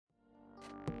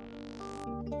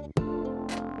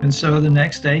And so the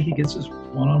next day he gets his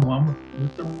one-on-one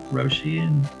with the Roshi,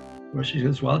 and Roshi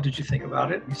goes, well, did you think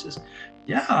about it? And he says,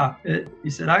 yeah. He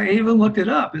said, I even looked it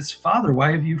up. It's Father,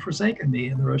 why have you forsaken me?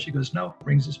 And the Roshi goes, no,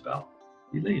 rings his bell.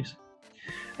 He leaves.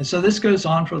 And so this goes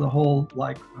on for the whole,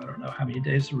 like, I don't know how many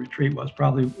days the retreat was.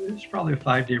 It's probably a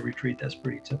 5-day retreat. That's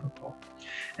pretty typical.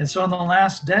 And so on the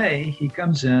last day, he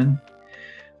comes in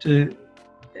to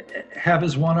have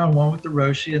his one-on-one with the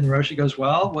Roshi, and the Roshi goes,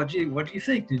 well, what do you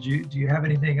think? Do you have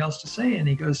anything else to say? And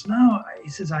he goes, no. He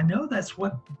says, I know that's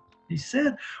what he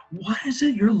said. What is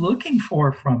it you're looking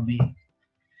for from me?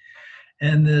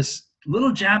 And this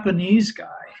little Japanese guy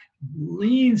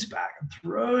leans back and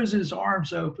throws his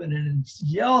arms open and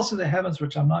yells to the heavens,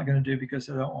 which I'm not going to do because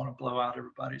I don't want to blow out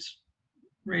everybody's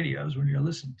radios when you're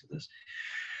listening to this.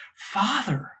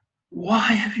 Father, why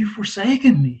have you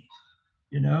forsaken me?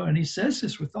 And he says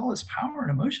this with all his power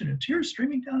and emotion and tears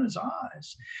streaming down his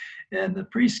eyes. And the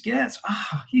priest gets,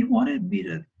 he wanted me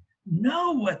to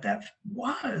know what that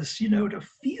was, to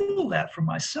feel that for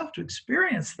myself, to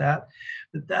experience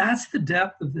that's the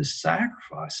depth of this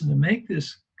sacrifice and to make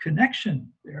this connection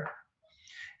there.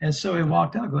 And so he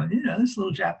walked out going, this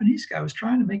little Japanese guy was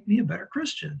trying to make me a better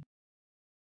Christian.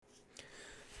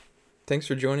 Thanks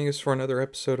for joining us for another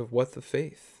episode of What the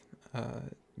Faith.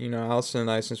 Allison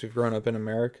and I, since we've grown up in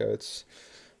America,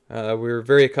 we're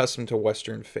very accustomed to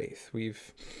Western faith.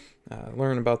 We've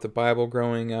learned about the Bible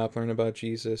growing up, learned about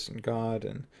Jesus and God,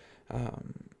 and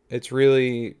it's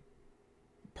really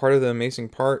part of the amazing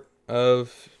part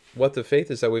of What the Faith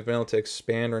is that we've been able to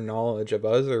expand our knowledge of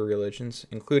other religions,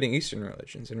 including Eastern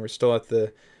religions, and we're still at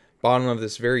the bottom of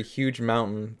this very huge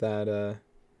mountain that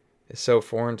is so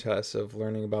foreign to us of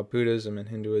learning about Buddhism and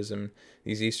Hinduism,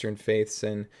 these Eastern faiths.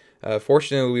 And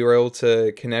fortunately, we were able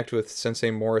to connect with Sensei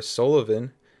Morris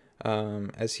Sullivan,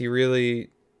 as he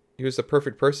was the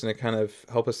perfect person to kind of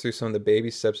help us through some of the baby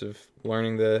steps of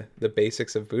learning the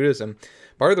basics of Buddhism.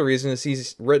 Part of the reason is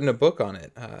he's written a book on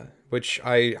it, which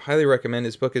I highly recommend.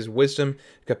 His book is Wisdom,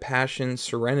 Compassion,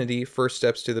 Serenity, First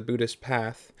Steps to the Buddhist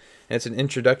Path, and it's an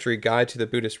introductory guide to the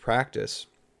Buddhist practice.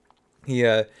 He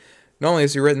not only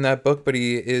has he written that book, but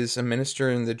he is a minister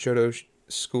in the Jodo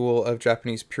school of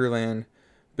Japanese Pure Land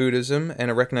Buddhism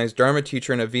and a recognized dharma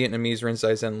teacher in a Vietnamese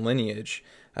Rinzai Zen lineage.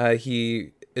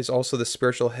 He is also the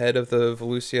spiritual head of the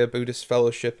Volusia Buddhist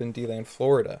Fellowship in DeLand,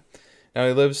 Florida. Now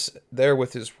he lives there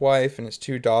with his wife and his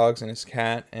 2 dogs and his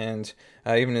cat, and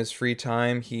even in his free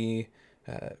time he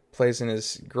plays in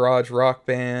his garage rock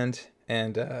band,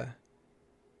 and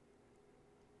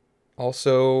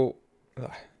also, I'm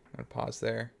going to pause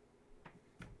there.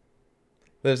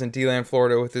 Lives in DeLand,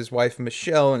 Florida with his wife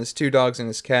Michelle and his 2 dogs and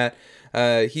his cat.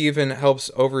 He even helps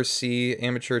oversee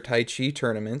amateur Tai Chi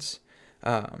tournaments,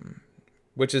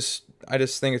 which is, I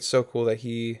just think it's so cool that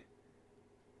he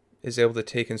is able to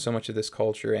take in so much of this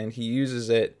culture, and he uses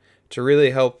it to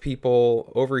really help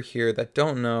people over here that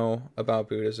don't know about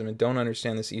Buddhism and don't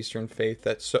understand this Eastern faith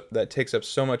that takes up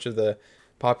so much of the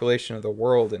population of the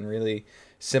world, and really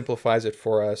simplifies it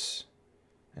for us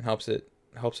and helps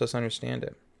us understand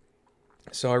it.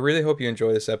 So I really hope you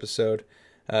enjoy this episode.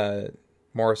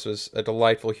 Morris was a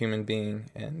delightful human being,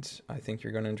 and I think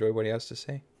you're going to enjoy what he has to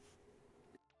say.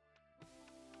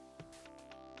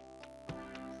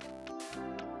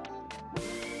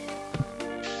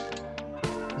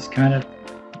 It's kind of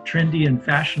trendy and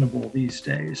fashionable these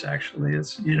days, actually.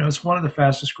 It's one of the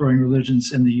fastest growing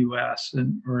religions in the U.S.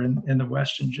 or in the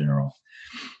West in general.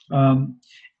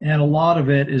 And a lot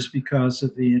of it is because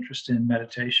of the interest in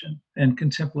meditation and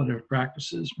contemplative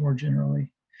practices more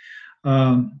generally.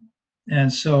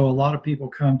 And so a lot of people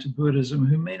come to Buddhism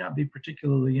who may not be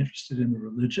particularly interested in the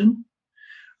religion,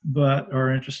 but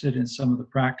are interested in some of the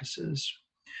practices,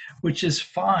 which is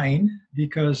fine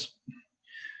because,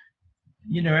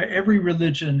 every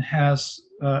religion has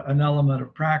an element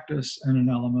of practice and an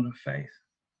element of faith.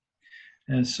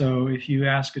 And so if you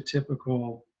ask a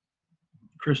typical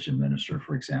Christian minister,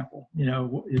 for example,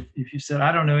 if you said,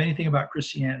 I don't know anything about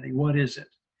Christianity, what is it?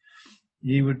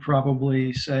 He would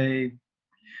probably say,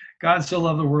 God so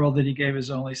loved the world that he gave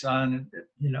his only son,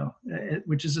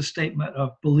 which is a statement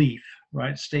of belief,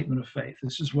 right? Statement of faith.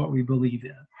 This is what we believe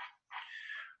in.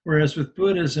 Whereas with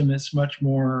Buddhism, it's much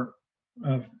more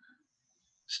a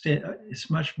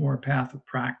path of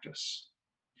practice.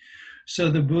 So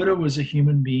the Buddha was a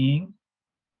human being.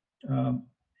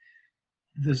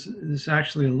 This is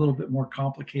actually a little bit more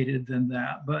complicated than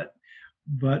that, but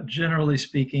generally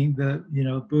speaking,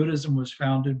 Buddhism was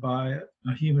founded by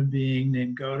a human being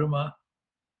named Gautama,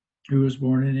 who was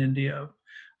born in India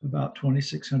about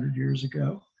 2,600 years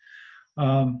ago,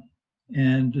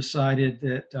 and decided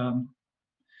that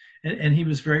and he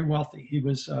was very wealthy. He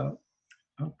was a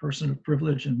person of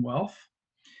privilege and wealth,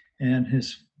 and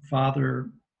his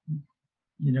father,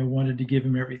 wanted to give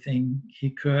him everything he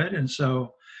could, and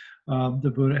so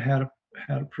the Buddha had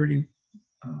a pretty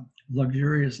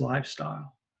luxurious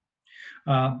lifestyle,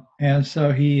 and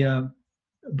so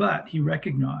but he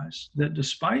recognized that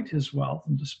despite his wealth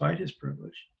and despite his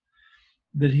privilege,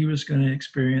 that he was going to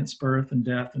experience birth and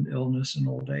death and illness and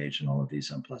old age and all of these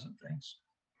unpleasant things,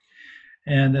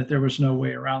 and that there was no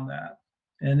way around that.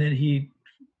 And then he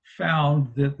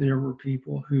found that there were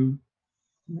people who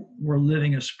were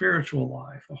living a spiritual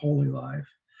life, a holy life,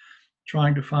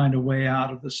 trying to find a way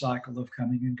out of the cycle of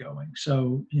coming and going.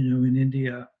 So, in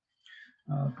India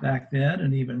back then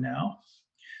and even now,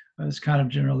 it's kind of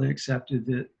generally accepted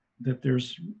that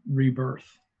there's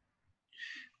rebirth.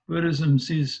 Buddhism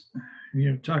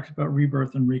talks about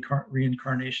rebirth and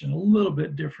reincarnation a little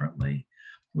bit differently.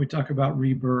 We talk about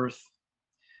rebirth.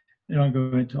 I don't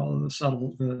go into all of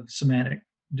the semantic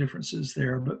differences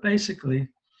there, but basically,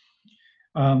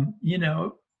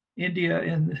 India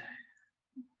in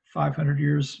 500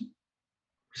 years,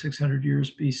 600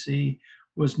 years BC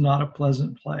was not a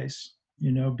pleasant place.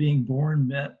 Being born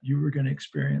meant you were going to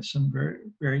experience some very,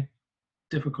 very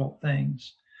difficult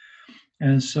things.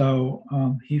 And so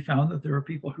he found that there were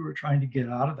people who were trying to get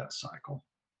out of that cycle.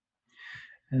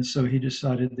 And so he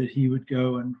decided that he would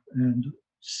go and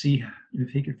see if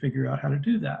he could figure out how to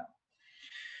do that.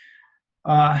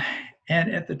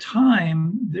 And at the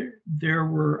time, there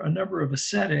were a number of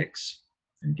ascetics,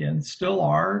 again, still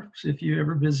are. If you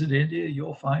ever visit India,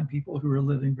 you'll find people who are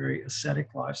living very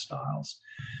ascetic lifestyles.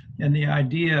 And the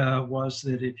idea was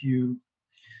that if you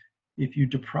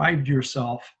deprived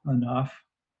yourself enough,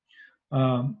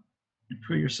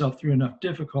 put yourself through enough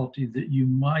difficulty, that you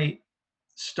might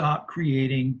stop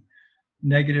creating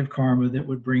negative karma that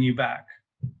would bring you back.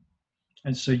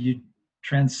 And so you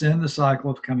transcend the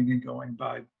cycle of coming and going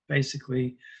by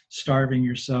basically starving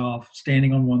yourself,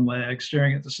 standing on one leg,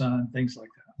 staring at the sun, things like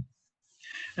that.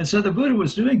 And so the Buddha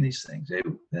was doing these things.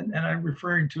 And I'm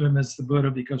referring to him as the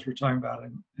Buddha because we're talking about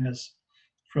him as,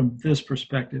 from this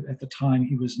perspective, at the time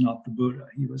he was not the Buddha.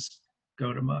 He was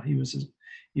Gautama. He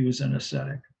was an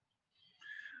ascetic.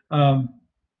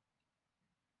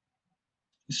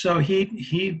 So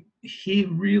he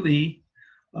really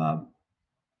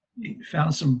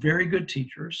found some very good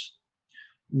teachers,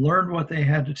 learned what they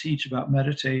had to teach about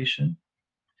meditation,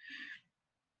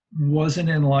 wasn't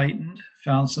enlightened,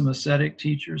 found some ascetic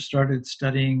teachers, started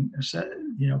studying,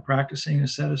 practicing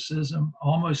asceticism,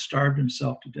 almost starved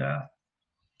himself to death,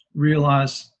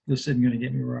 realized this isn't going to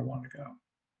get me where I want to go.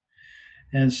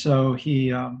 And so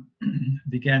he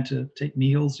began to take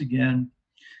meals again,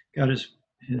 got his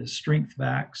strength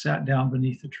back, sat down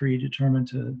beneath a tree, determined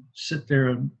to sit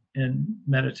there and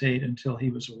meditate until he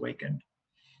was awakened.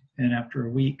 And after a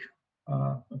week,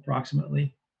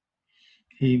 approximately,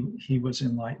 he was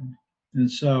enlightened.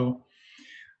 And so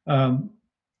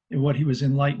what he was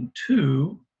enlightened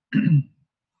to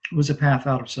was a path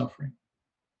out of suffering.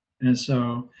 And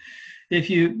so if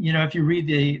you read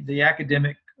the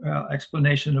academic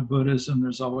explanation of Buddhism,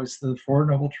 there's always the Four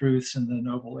Noble Truths and the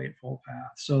Noble Eightfold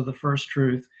Path. So the first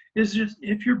truth is just,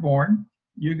 if you're born,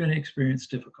 you're going to experience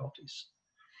difficulties.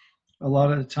 A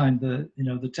lot of the time,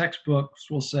 the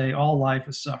textbooks will say all life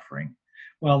is suffering.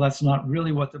 Well, that's not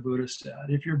really what the Buddha said.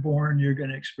 If you're born, you're going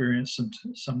to experience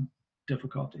some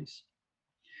difficulties.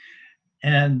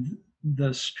 And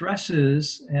the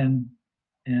stresses and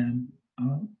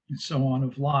so on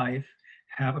of life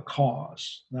have a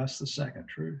cause. That's the second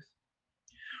truth.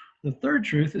 The third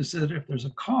truth is that if there's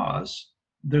a cause,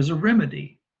 there's a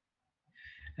remedy.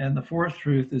 And the fourth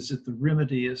truth is that the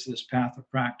remedy is this path of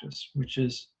practice, which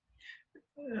is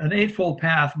an eightfold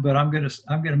path, but I'm going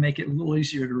to make it a little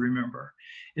easier to remember.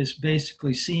 It's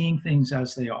basically seeing things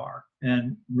as they are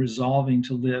and resolving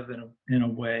to live in a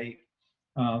way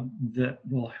that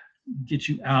will get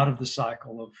you out of the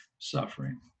cycle of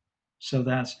suffering. So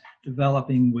that's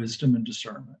developing wisdom and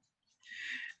discernment.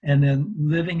 And then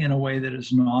living in a way that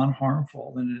is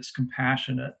non-harmful and is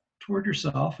compassionate toward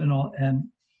yourself and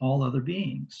all other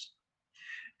beings.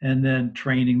 And then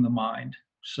training the mind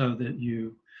so that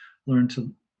you learn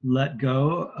to let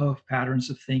go of patterns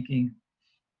of thinking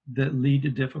that lead to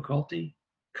difficulty,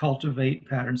 cultivate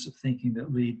patterns of thinking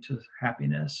that lead to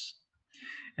happiness.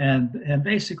 And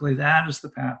basically that is the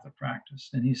path of practice.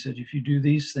 And he said, if you do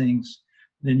these things,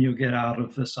 then you'll get out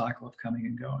of the cycle of coming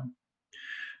and going.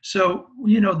 So,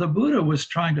 the Buddha was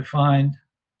trying to find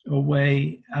a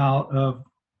way out of,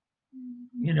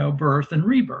 birth and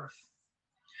rebirth.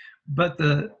 But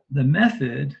the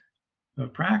method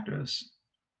of practice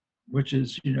which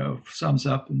is, sums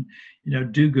up and,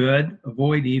 do good,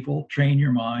 avoid evil, train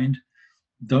your mind,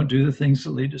 don't do the things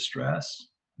that lead to stress,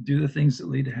 do the things that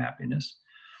lead to happiness.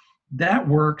 That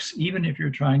works even if you're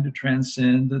trying to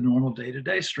transcend the normal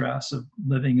day-to-day stress of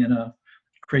living in a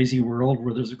crazy world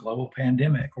where there's a global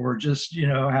pandemic, or just,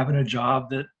 having a job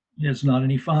that is not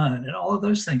any fun, and all of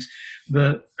those things.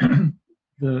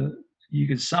 You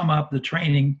could sum up the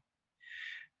training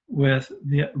with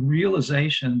the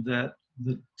realization that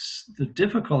the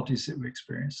difficulties that we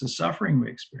experience, the suffering we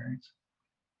experience,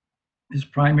 is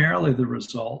primarily the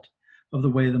result of the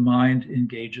way the mind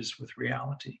engages with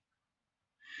reality.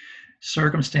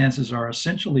 Circumstances are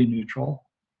essentially neutral,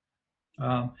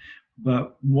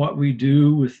 but what we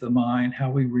do with the mind,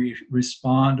 how we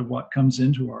respond to what comes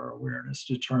into our awareness,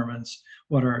 determines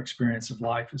what our experience of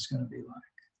life is going to be like.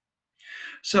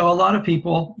 So a lot of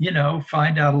people,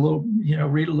 find out a little,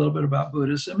 read a little bit about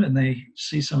Buddhism, and they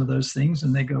see some of those things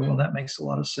and they go, well, that makes a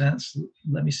lot of sense.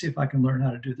 Let me see if I can learn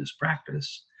how to do this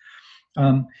practice.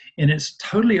 And it's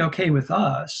totally okay with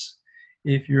us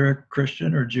if you're a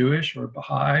Christian or Jewish or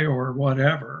Baha'i or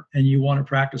whatever, and you want to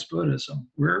practice Buddhism.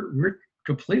 We're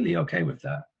completely okay with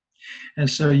that. And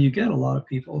so you get a lot of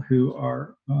people who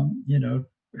are,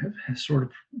 sort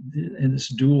of in this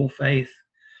dual faith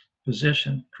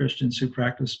position, Christians who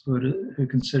practice Buddha, who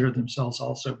consider themselves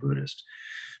also Buddhist,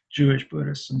 Jewish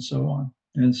Buddhists, and so on.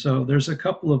 And so there's a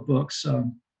couple of books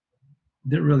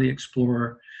that really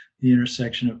explore the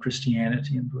intersection of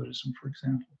Christianity and Buddhism, for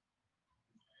example.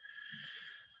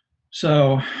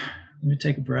 So let me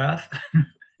take a breath.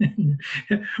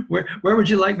 Where would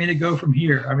you like me to go from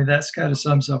here? I mean, that's kind of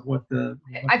sums up what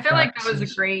I feel like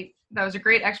that was a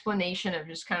great explanation of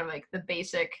just kind of like the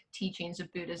basic teachings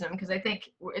of Buddhism, because I think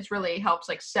it really helps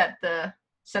like set the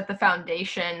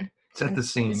foundation, set the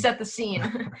scene.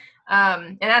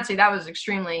 And actually that was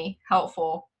extremely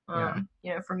helpful.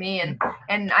 For me,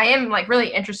 and I am like really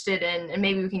interested in, and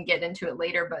maybe we can get into it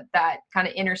later, but that kind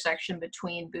of intersection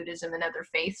between Buddhism and other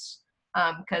faiths,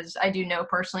 because I do know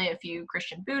personally a few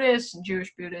Christian Buddhists and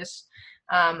Jewish Buddhists,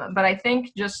 but I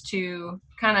think just to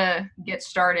kind of get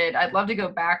started, I'd love to go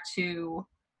back to,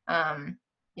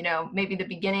 maybe the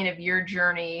beginning of your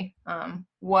journey,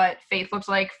 what faith looks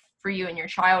like for you in your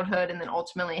childhood, and then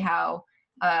ultimately how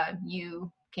you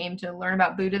came to learn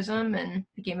about Buddhism and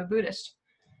became a Buddhist.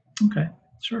 Okay,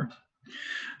 sure.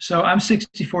 So I'm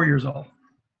 64 years old,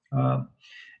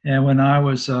 and when I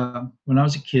was a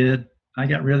kid, I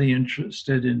got really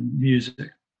interested in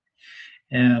music,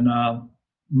 and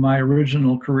my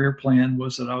original career plan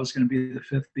was that I was going to be the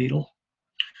fifth Beatle,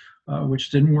 which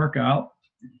didn't work out.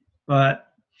 But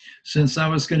since I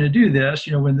was going to do this,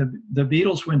 when the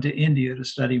Beatles went to India to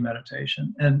study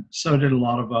meditation, and so did a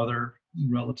lot of other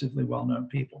relatively well-known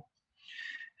people.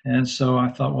 And so I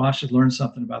thought, well, I should learn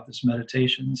something about this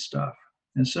meditation stuff.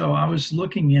 And so I was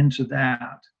looking into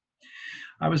that.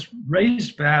 I was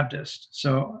raised Baptist.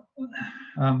 So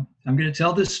I'm going to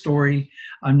tell this story.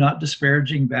 I'm not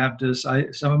disparaging Baptists.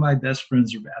 Some of my best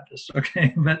friends are Baptists,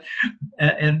 okay?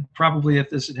 And probably if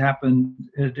this had happened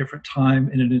at a different time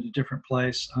and in a different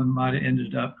place, I might have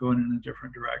ended up going in a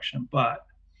different direction. But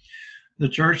the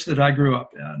church that I grew up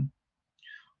in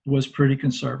was pretty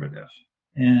conservative.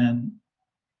 And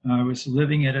I was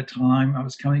living at a time, I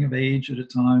was coming of age at a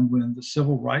time when the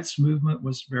civil rights movement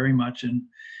was very much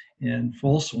in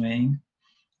full swing,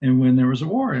 and when there was a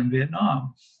war in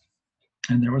Vietnam,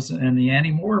 and the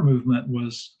anti-war movement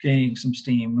was gaining some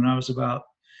steam when I was about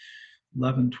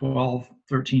 11, 12,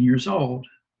 13 years old.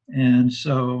 And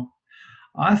so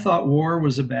I thought war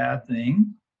was a bad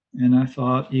thing, and I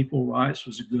thought equal rights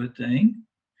was a good thing.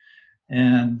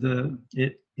 And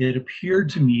it appeared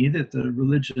to me that the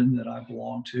religion that I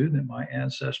belonged to, that my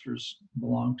ancestors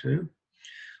belonged to,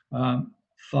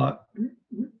 thought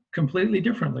completely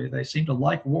differently. They seemed to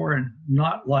like war and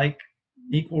not like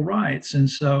equal rights. And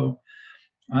so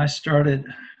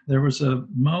there was a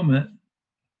moment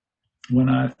when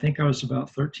I think I was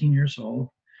about 13 years old,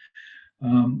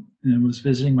 and was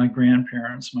visiting my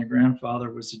grandparents. My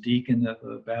grandfather was a deacon of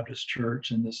a Baptist church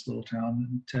in this little town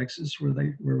in Texas where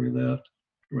they lived.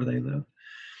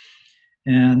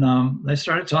 And they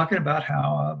started talking about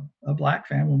how a black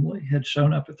family had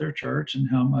shown up at their church, and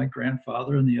how my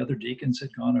grandfather and the other deacons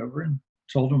had gone over and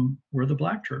told them where the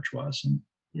black church was, and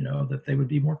that they would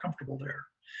be more comfortable there.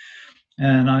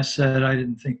 And I said I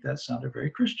didn't think that sounded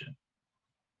very Christian.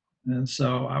 And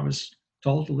so I was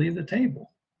told to leave the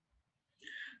table.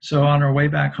 So on our way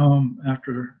back home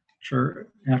after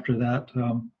that,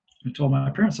 I told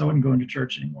my parents I wasn't going to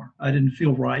church anymore. I didn't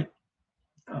feel right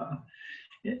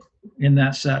in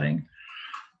that setting.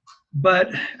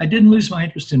 But I didn't lose my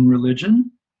interest in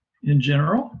religion in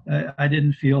general. I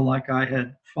didn't feel like I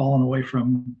had fallen away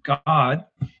from God.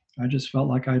 I just felt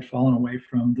like I'd fallen away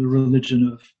from the religion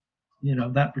of,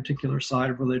 that particular side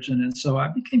of religion. And so I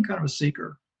became kind of a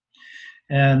seeker.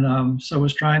 And so I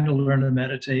was trying to learn to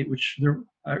meditate,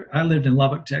 I lived in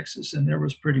Lubbock, Texas, and there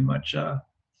was pretty much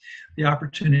the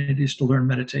opportunities to learn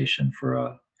meditation for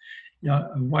a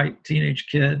white teenage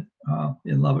kid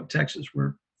in Lubbock, Texas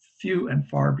were few and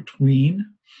far between.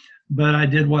 But I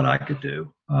did what I could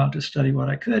do to study what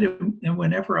I could. And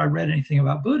whenever I read anything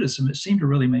about Buddhism, it seemed to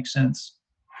really make sense.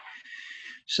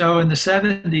 So in the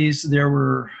 70s, there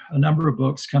were a number of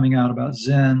books coming out about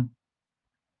Zen.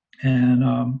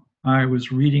 And I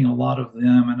was reading a lot of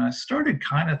them. And I started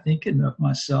kind of thinking of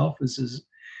myself as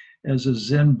a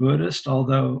Zen Buddhist,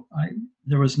 although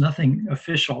there was nothing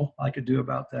official I could do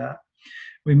about that.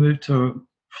 We moved to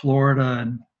Florida.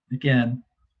 And again,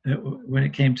 when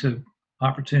it came to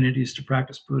opportunities to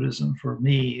practice Buddhism for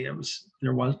me,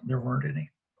 there weren't any.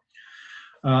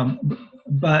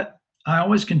 But I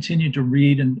always continued to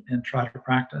read and try to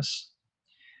practice.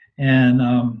 And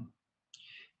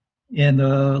in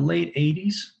the late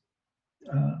 80s,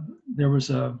 there was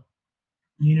a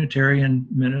Unitarian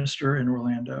minister in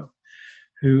Orlando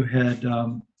who had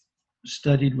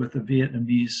studied with a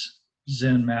Vietnamese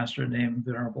Zen master named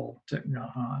Venerable Thich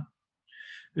Nhat Hanh,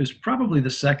 who's probably the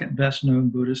second best known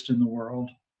Buddhist in the world,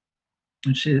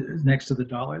 and she is next to the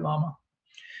Dalai Lama.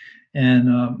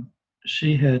 And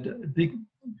she had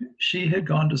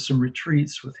gone to some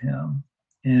retreats with him,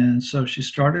 and so she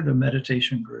started a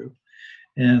meditation group,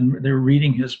 and they were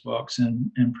reading his books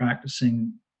and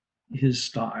practicing his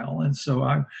style. And so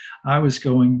I was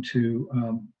going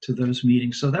to those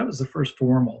meetings. So that was the first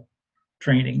formal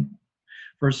training,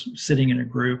 first sitting in a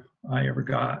group I ever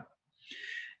got.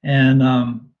 And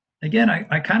again,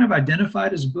 I kind of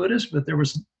identified as Buddhist, but there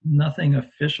was nothing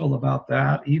official about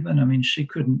that. Even, I mean, she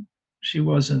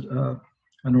wasn't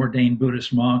an ordained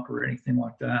Buddhist monk or anything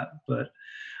like that. But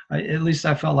at least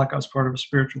I felt like I was part of a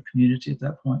spiritual community at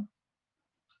that point.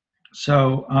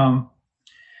 So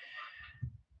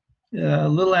a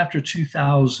little after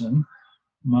 2000,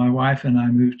 my wife and I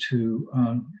moved to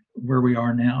where we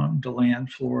are now in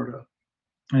DeLand, Florida.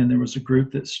 And there was a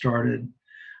group that started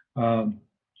a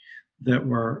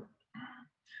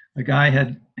guy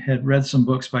had read some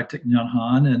books by Thich Nhat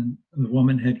Hanh, and the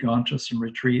woman had gone to some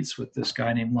retreats with this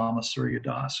guy named Lama Surya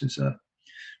Das, who's a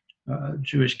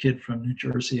Jewish kid from New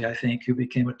Jersey, I think, who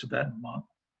became a Tibetan monk.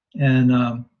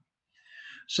 And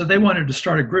so they wanted to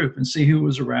start a group and see who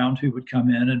was around who would come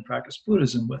in and practice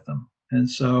Buddhism with them. And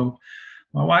so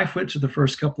my wife went to the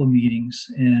first couple of meetings,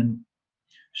 and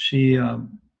she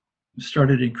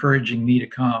started encouraging me to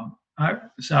come.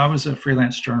 So I was a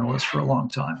freelance journalist for a long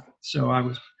time. So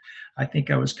I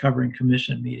think I was covering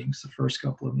commission meetings, the first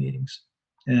couple of meetings.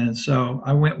 And so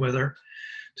I went with her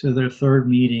to their third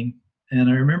meeting. And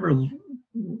I remember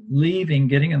leaving,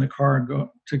 getting in the car and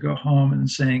go home and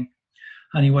saying,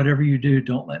 "Honey, whatever you do,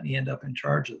 don't let me end up in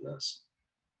charge of this."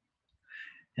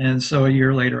 And so a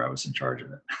year later, I was in charge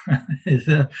of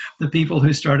it. The people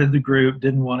who started the group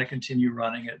didn't want to continue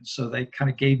running it. So they kind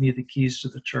of gave me the keys to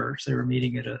the church. They were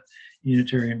meeting at a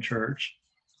Unitarian church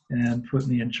and put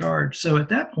me in charge. So at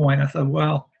that point, I thought,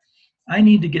 well, I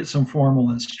need to get some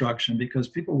formal instruction, because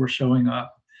people were showing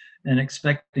up and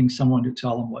expecting someone to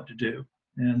tell them what to do.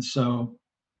 And so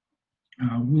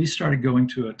we started going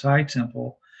to a Thai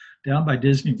temple down by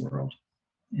Disney World,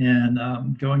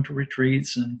 and going to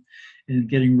retreats and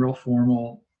getting real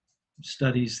formal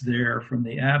studies there from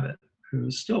the abbot, who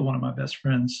is still one of my best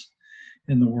friends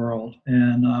in the world.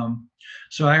 And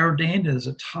so I ordained as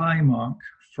a Thai monk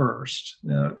first.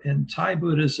 In Thai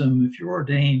Buddhism, if you're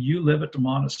ordained, you live at the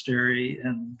monastery,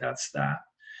 and that's that.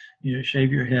 You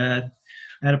shave your head.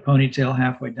 I had a ponytail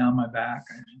halfway down my back.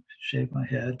 I shaved my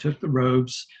head, took the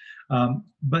robes,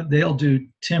 but they'll do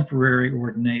temporary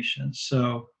ordinations.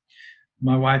 So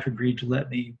my wife agreed to let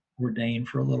me ordain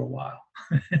for a little while.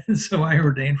 So I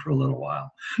ordained for a little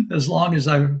while, as long as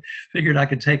I figured I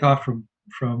could take off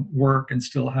from work and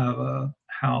still have a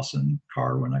house and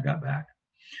car when I got back.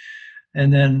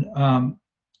 And then,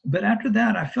 but after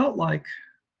that, I felt like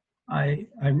I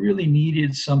really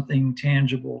needed something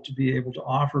tangible to be able to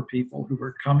offer people who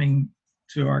were coming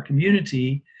to our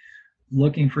community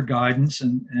looking for guidance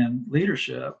and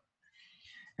leadership.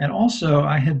 And also,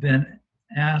 I had been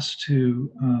asked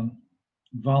to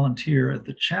volunteer at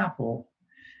the chapel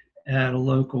at a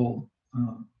local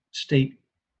state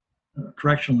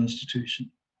correctional institution.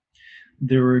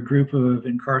 There were a group of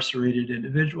incarcerated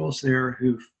individuals there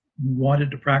who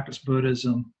wanted to practice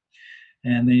Buddhism,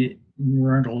 and they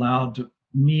weren't allowed to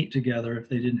meet together if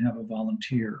they didn't have a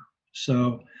volunteer.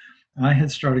 So I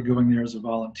had started going there as a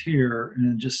volunteer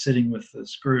and just sitting with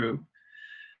this group.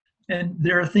 And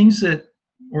there are things that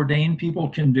ordained people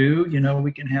can do.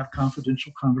 We can have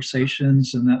confidential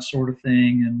conversations and that sort of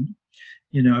thing. And,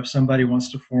 if somebody wants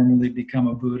to formally become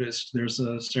a Buddhist, there's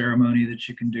a ceremony that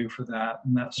you can do for that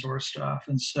and that sort of stuff.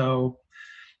 And so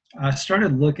I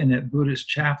started looking at Buddhist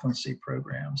chaplaincy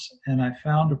programs, and I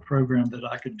found a program that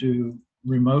I could do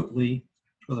remotely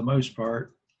for the most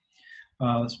part.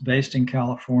 It's based in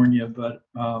California, but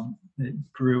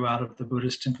it grew out of the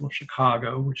Buddhist Temple of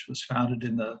Chicago, which was founded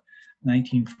in the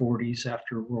 1940s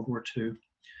after World War II.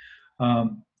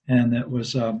 And it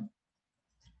was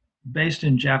based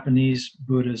in Japanese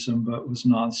Buddhism, but was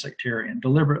non-sectarian,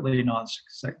 deliberately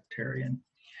non-sectarian.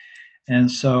 And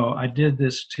so I did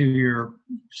this 2-year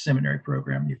seminary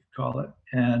program, you could call it,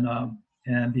 and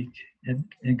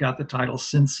got the title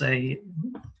Sensei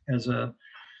as a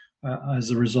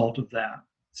result of that.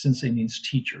 Sensei means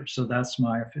teacher, so that's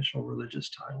my official religious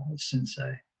title, is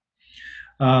Sensei.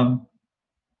 And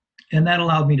that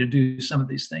allowed me to do some of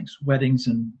these things: weddings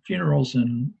and funerals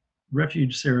and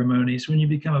refuge ceremonies. When you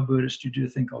become a Buddhist, you do a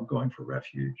thing called going for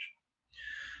refuge.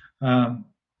 But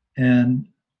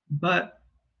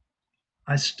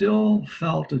I still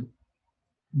felt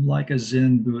like a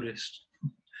Zen Buddhist.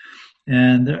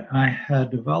 And I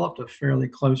had developed a fairly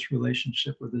close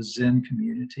relationship with the Zen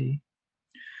community,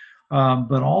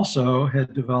 but also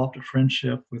had developed a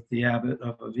friendship with the abbot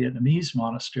of a Vietnamese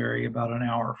monastery about an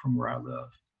hour from where I live.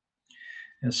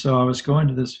 And so I was going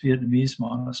to this Vietnamese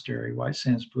monastery, White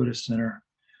Sands Buddhist Center,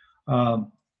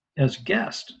 as a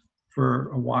guest for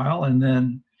a while. And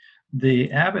then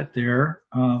the abbot there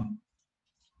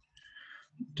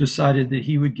decided that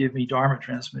he would give me dharma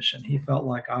transmission. He felt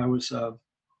like I was a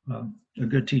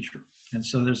good teacher. And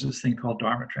so there's this thing called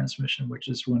dharma transmission, which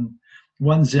is when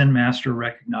one Zen master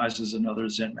recognizes another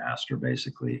Zen master,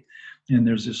 basically. And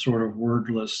there's this sort of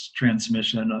wordless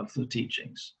transmission of the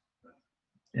teachings.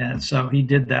 And so he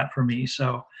did that for me.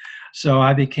 So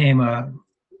I became a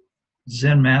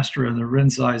Zen master of the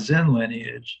Rinzai Zen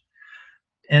lineage,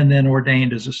 and then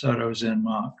ordained as a Soto Zen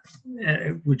monk,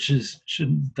 which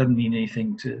doesn't mean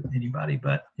anything to anybody,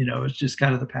 but it's just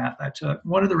kind of the path I took.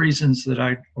 One of the reasons that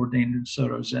I ordained in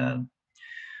Soto Zen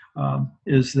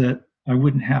is that I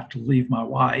wouldn't have to leave my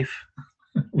wife,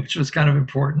 which was kind of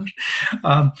important.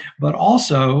 But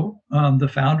also, the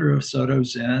founder of Soto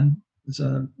Zen is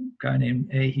a guy named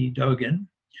Ehi Dogen,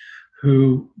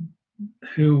 who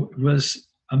was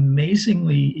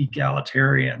amazingly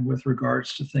egalitarian with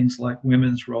regards to things like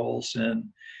women's roles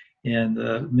in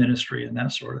the ministry and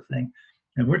that sort of thing.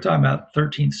 And we're talking about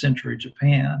 13th century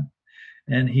Japan.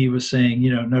 And he was saying,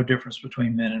 no difference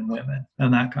between men and women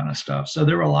and that kind of stuff. So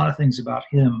there were a lot of things about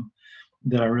him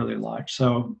that I really liked.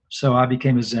 So I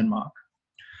became a Zen monk.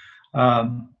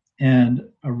 And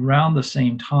around the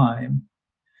same time,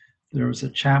 there was a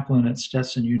chaplain at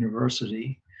Stetson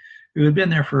University who had been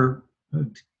there for a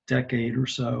decade or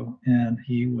so, and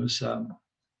he was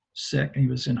sick. He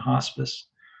was in hospice,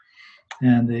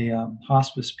 and the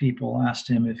hospice people asked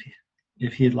him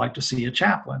if he'd like to see a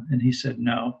chaplain, and he said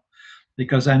no,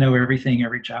 because I know everything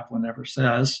every chaplain ever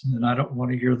says, and I don't want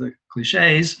to hear the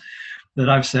cliches that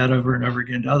I've said over and over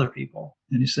again to other people.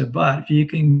 And he said, but if you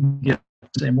can get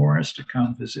Sensei Morris to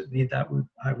come visit me, I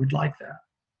would like that.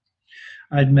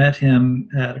 I'd met him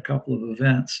at a couple of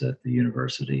events at the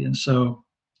university, and so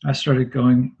I started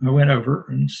going. I went over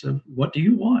and said, "What do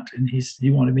you want?" And he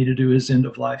wanted me to do his end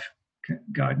of life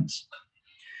guidance,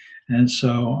 and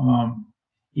so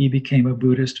he became a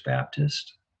Buddhist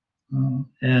Baptist,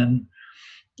 and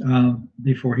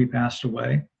before he passed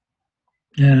away,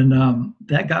 and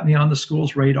that got me on the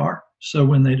school's radar. So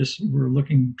when they just were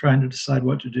trying to decide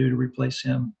what to do to replace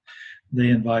him, they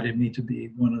invited me to be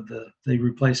they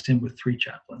replaced him with 3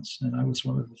 chaplains, and I was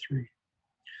one of the 3.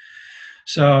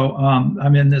 So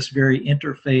I'm in this very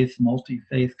interfaith,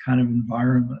 multi-faith kind of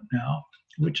environment now,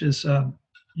 which is, I'm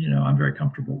very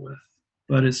comfortable with,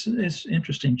 but it's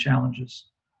interesting challenges.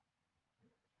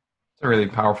 It's a really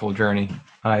powerful journey,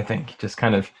 I think. Just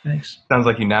kind of Thanks. Sounds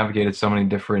like you navigated so many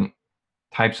different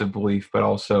types of belief, but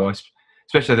also,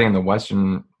 especially I think in the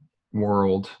Western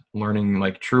world, learning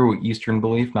like true Eastern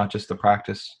belief, not just the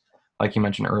practice, like you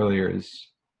mentioned earlier, is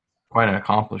quite an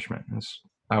accomplishment.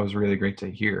 That was really great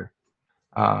to hear.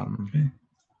 Okay.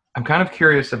 I'm kind of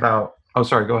curious about. Oh,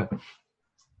 sorry. Go ahead.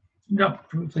 No,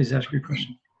 please ask your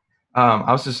question.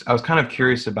 I was kind of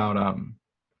curious about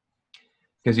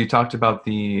because you talked about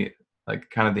the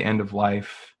kind of the end of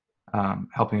life,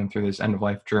 helping them through this end of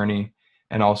life journey,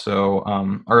 and also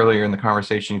earlier in the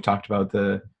conversation you talked about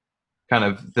the kind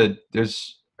of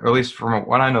there's or at least from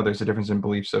what I know, there's a difference in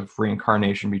beliefs of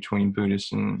reincarnation between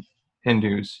Buddhists and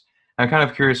Hindus. I'm kind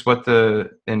of curious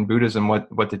in Buddhism,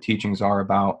 what the teachings are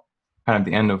about kind of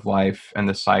the end of life and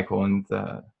the cycle, and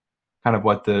the kind of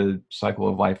what the cycle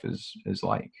of life is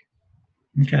like.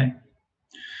 Okay.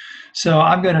 So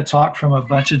I'm going to talk from a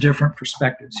bunch of different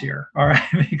perspectives here, all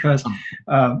right? Because,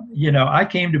 I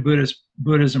came to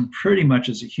Buddhism pretty much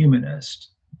as a humanist,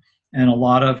 and a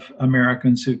lot of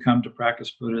Americans who come to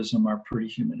practice Buddhism are pretty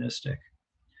humanistic.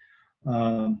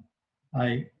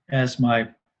 As my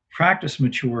practice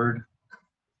matured,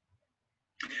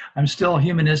 I'm still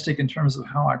humanistic in terms of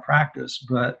how I practice,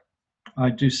 but I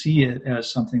do see it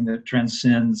as something that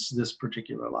transcends this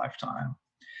particular lifetime.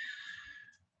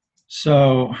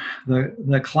 So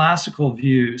the classical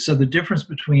view, so the difference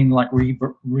between like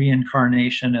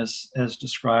reincarnation as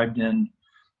described in,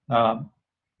 for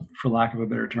lack of a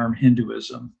better term,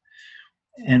 Hinduism,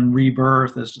 and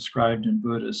rebirth as described in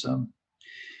Buddhism,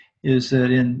 is that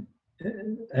in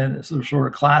a sort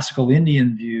of classical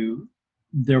Indian view,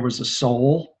 there was a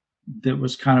soul that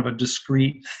was kind of a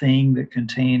discrete thing that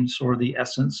contained sort of the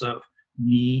essence of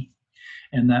me,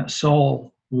 and that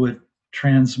soul would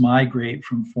transmigrate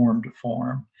from form to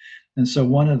form. And so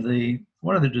one of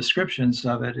the descriptions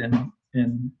of it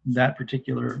in that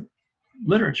particular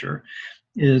literature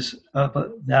is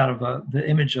that of the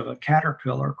image of a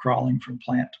caterpillar crawling from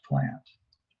plant to plant.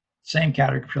 Same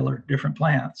caterpillar, different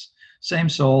plants. Same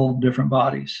soul, different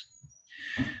bodies.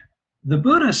 The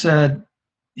Buddha said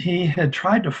he had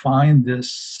tried to find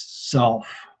this self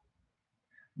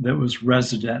that was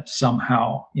resident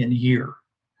somehow in here,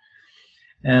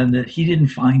 and that he didn't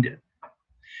find it.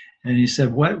 And he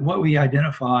said, what we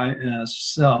identify as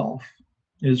self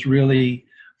is really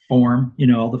form,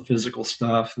 all the physical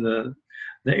stuff, the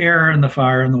air and the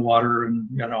fire and the water and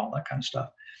all that kind of stuff.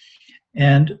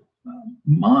 And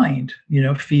mind,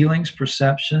 feelings,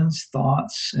 perceptions,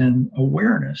 thoughts, and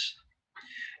awareness.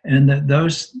 And that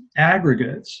those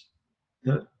aggregates,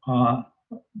 that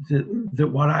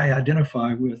what I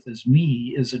identify with as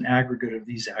me is an aggregate of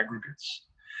these aggregates.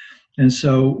 And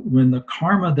so when the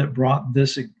karma that brought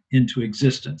this into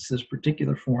existence, this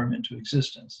particular form into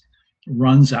existence,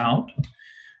 runs out,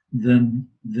 then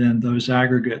those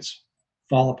aggregates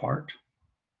fall apart.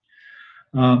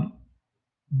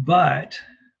 But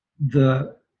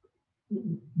the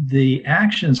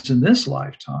actions in this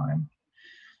lifetime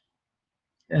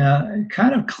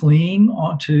kind of cling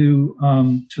onto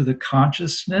to the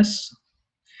consciousness,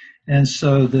 and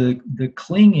so the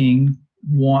clinging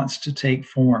wants to take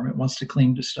form. It wants to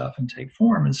cling to stuff and take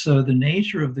form. And so the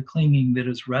nature of the clinging that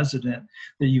is resident,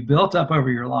 that you built up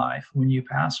over your life, when you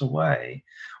pass away,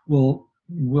 will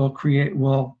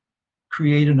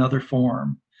create another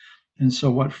form. And so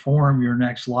what form your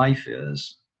next life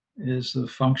is the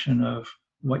function of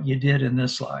what you did in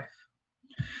this life.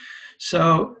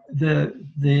 So the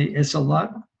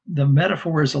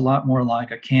metaphor is a lot more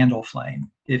like a candle flame.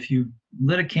 If you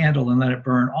lit a candle and let it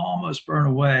almost burn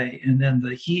away, and then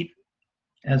the heat,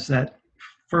 as that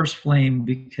first flame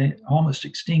became almost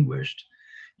extinguished,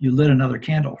 you lit another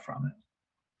candle from it,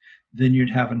 then you'd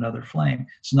have another flame.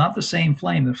 It's not the same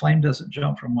flame. The flame doesn't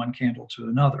jump from one candle to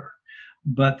another,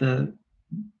 but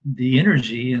the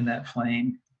energy in that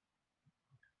flame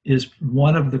is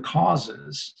one of the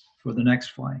causes for the next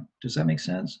flame. Does that make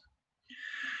sense?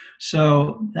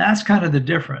 So that's kind of the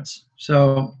difference.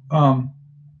 So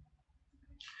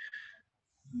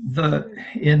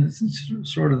in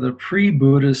sort of the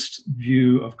pre-Buddhist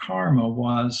view of karma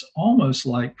was almost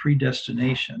like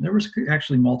predestination. There was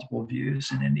actually multiple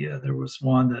views in India. There was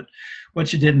one that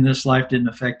what you did in this life didn't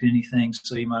affect anything,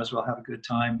 so you might as well have a good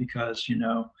time because,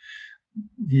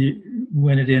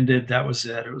 when it ended, that was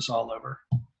it. It was all over.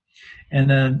 And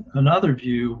then another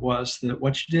view was that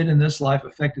what you did in this life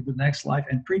affected the next life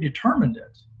and predetermined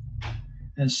it.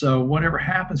 And so whatever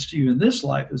happens to you in this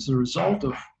life is the result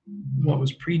of what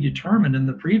was predetermined in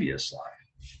the previous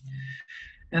life.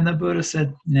 And the Buddha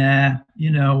said, nah,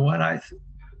 what I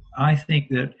think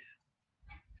that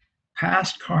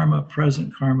past karma,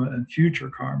 present karma, and future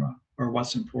karma are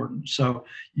what's important. So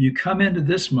you come into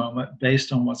this moment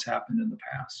based on what's happened in the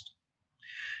past.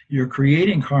 You're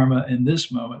creating karma in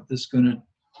this moment that's going to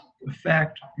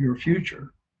affect your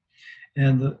future.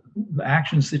 And the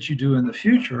actions that you do in the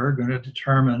future are going to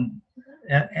determine,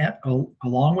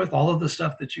 along with all of the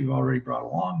stuff that you've already brought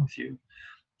along with you,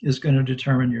 is going to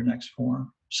determine your next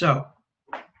form. So,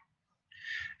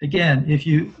 again, if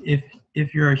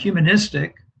you're a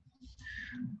humanistic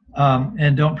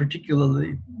and don't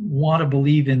particularly want to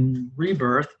believe in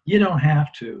rebirth, you don't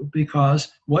have to,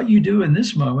 because what you do in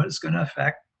this moment is going to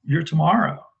affect your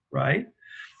tomorrow, right?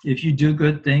 if you do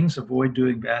good things, avoid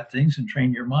doing bad things, and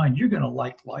train your mind, you're going to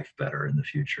like life better in the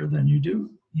future than you do,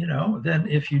 than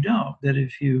if you don't. That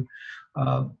if you,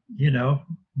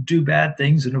 do bad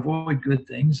things and avoid good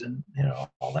things, and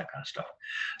all that kind of stuff.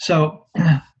 So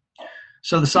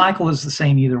the cycle is the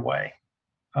same either way.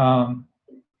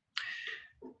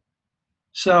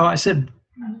 So I said,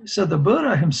 so the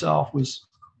Buddha himself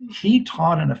he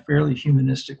taught in a fairly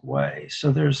humanistic way.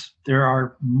 So there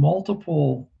are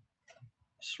multiple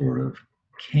sort of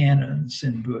canons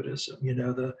in Buddhism.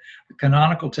 The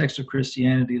canonical text of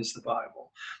Christianity is the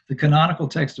Bible. The canonical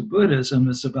text of Buddhism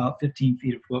is about 15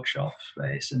 feet of bookshelf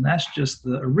space, and that's just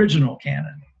the original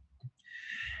canon.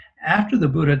 After the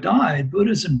Buddha died,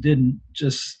 Buddhism didn't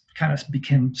just kind of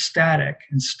become static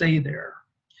and stay there.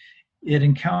 It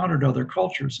encountered other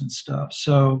cultures and stuff.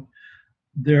 So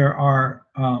there are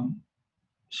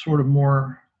sort of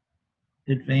more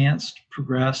advanced,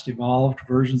 progressed, evolved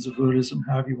versions of Buddhism,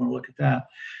 however you want to look at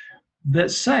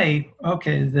that say,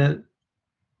 okay, that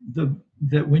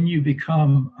when you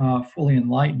become fully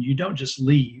enlightened, you don't just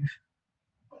leave,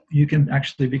 you can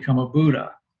actually become a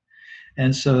Buddha.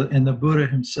 And the Buddha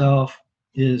himself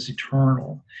is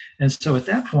eternal. And so at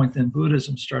that point, then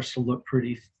Buddhism starts to look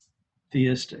pretty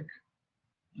theistic.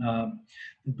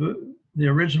 The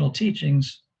original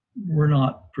teachings were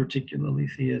not particularly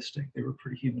theistic. They were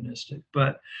pretty humanistic.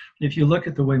 But if you look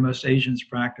at the way most Asians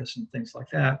practice and things like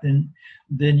that,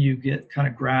 then you get kind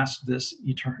of grasp this,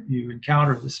 you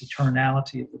encounter this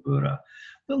eternality of the Buddha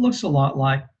that looks a lot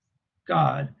like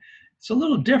God. It's a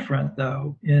little different,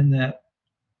 though, in that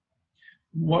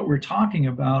what we're talking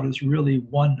about is really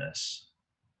oneness.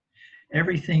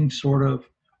 Everything sort of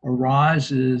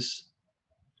arises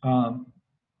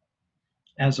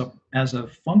as a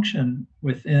function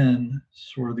within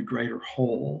sort of the greater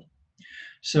whole.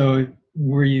 So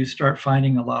where you start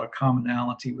finding a lot of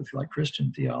commonality with like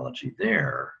Christian theology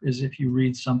there is if you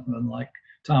read something like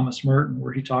Thomas Merton,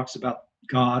 where he talks about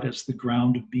God as the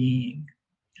ground of being.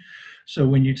 So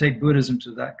when you take Buddhism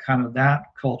to that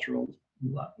cultural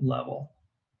level,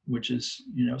 which is,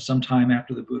 sometime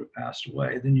after the Buddha passed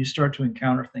away, then you start to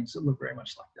encounter things that look very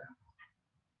much like that.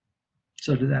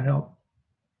 So did that help?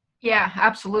 Yeah,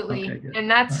 absolutely. Okay,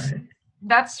 and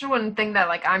that's one thing that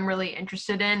like I'm really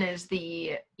interested in is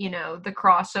the the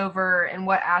crossover and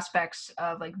what aspects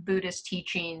of like Buddhist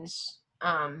teachings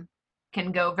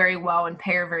can go very well and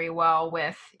pair very well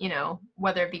with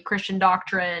whether it be Christian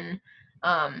doctrine,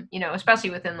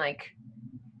 especially within like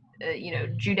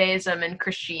Judaism and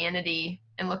Christianity,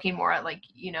 and looking more at like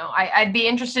I'd be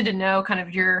interested to know kind of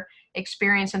your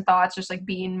experience and thoughts just like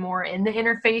being more in the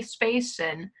interfaith space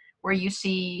and where you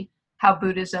see how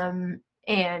Buddhism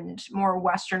and more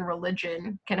Western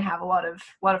religion can have a lot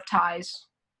of ties.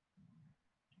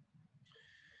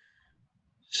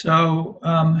 So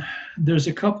there's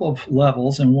a couple of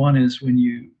levels, and one is when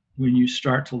you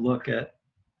start to look at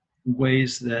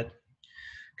ways that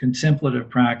contemplative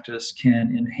practice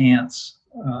can enhance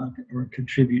or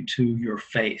contribute to your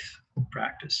faith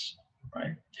practice,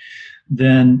 right?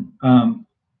 Then I'll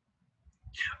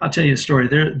tell you a story.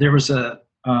 There was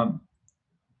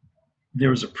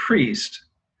a priest.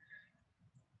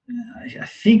 I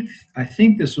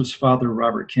think this was Father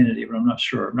Robert Kennedy, but I'm not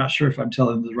sure. I'm not sure if I'm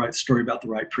telling the right story about the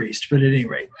right priest. But at any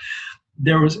rate,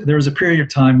 there was a period of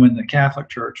time when the Catholic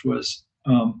Church was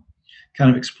kind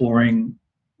of exploring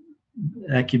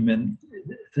ecumen.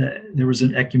 There was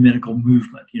an ecumenical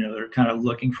movement. They're kind of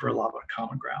looking for a lot of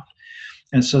common ground.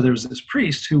 And so there was this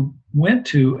priest who went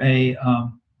to a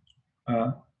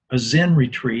Zen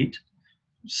retreat,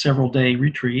 several-day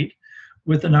retreat,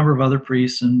 with a number of other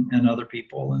priests and other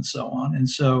people and so on. And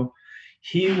so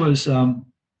he was,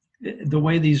 the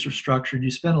way these are structured,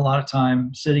 you spend a lot of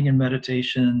time sitting in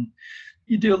meditation.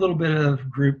 You do a little bit of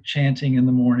group chanting in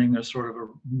the morning. There's sort of a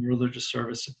religious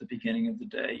service at the beginning of the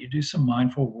day. You do some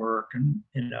mindful work and,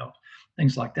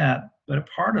 things like that. But a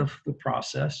part of the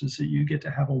process is that you get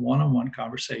to have a one-on-one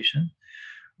conversation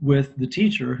with the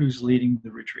teacher who's leading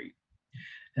the retreat.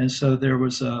 And so there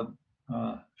was a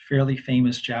fairly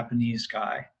famous Japanese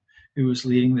guy who was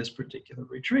leading this particular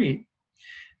retreat.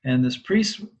 And this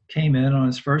priest came in on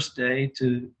his first day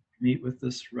to meet with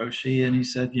this Roshi, and he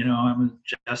said, I'm a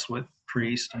Jesuit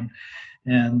priest,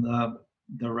 and the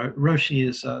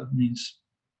Roshi means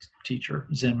teacher,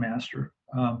 Zen master.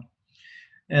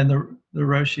 And the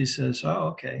Roshi says, oh,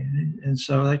 okay. And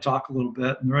so they talk a little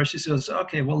bit, and the Roshi says,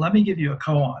 okay, well, let me give you a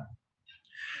koan.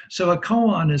 So a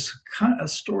koan is kind of a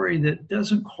story that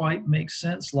doesn't quite make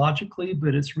sense logically,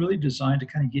 but it's really designed to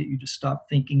kind of get you to stop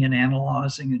thinking and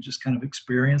analyzing and just kind of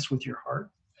experience with your heart.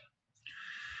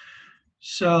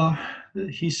 So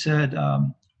he said,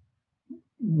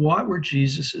 what were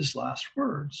Jesus's last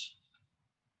words?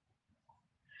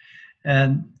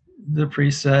 And the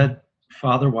priest said,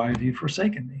 Father, why have you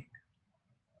forsaken me?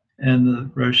 And the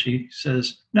Roshi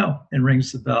says, no, and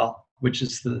rings the bell, which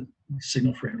is the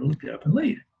signal for him to get up and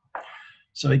leave.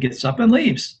 So he gets up and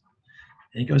leaves.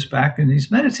 And he goes back and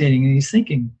he's meditating and he's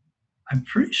thinking, I'm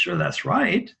pretty sure that's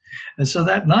right. And so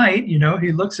that night,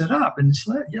 he looks it up and he's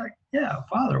like, yeah,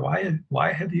 Father,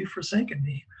 why have you forsaken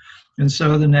me? And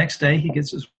so the next day he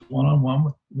gets his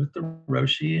one-on-one with the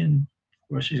Roshi, and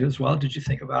Roshi says, well, did you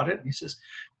think about it? And he says,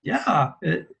 yeah.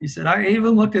 He said, I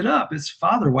even looked it up. It's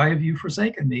Father, why have you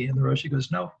forsaken me? And the Roshi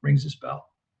goes, no, rings his bell.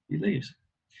 He leaves.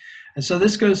 And so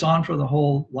this goes on for the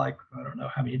whole, I don't know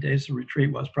how many days the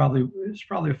retreat was. It was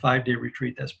probably a 5-day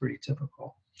retreat. That's pretty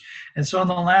typical. And so on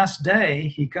the last day,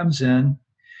 he comes in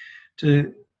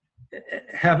to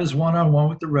have his one-on-one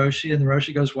with the Roshi, and the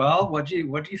Roshi goes, well, what do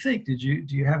you think? Do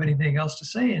you have anything else to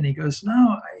say? And he goes,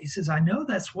 no. He says, I know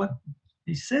that's what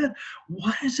he said.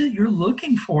 What is it you're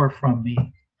looking for from me?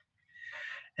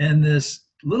 And this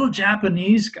little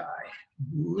Japanese guy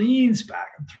leans back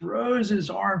and throws his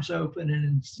arms open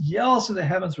and yells to the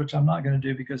heavens, which I'm not going to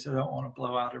do because I don't want to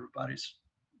blow out everybody's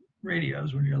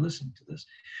radios when you're listening to this.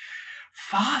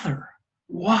 Father,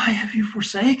 why have you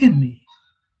forsaken me?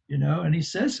 And he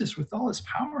says this with all his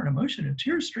power and emotion and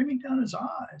tears streaming down his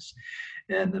eyes.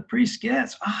 And the priest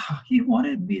gets, he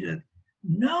wanted me to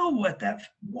know what that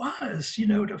was,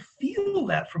 to feel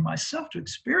that for myself, to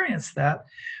experience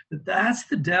that's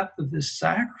the depth of this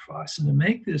sacrifice and to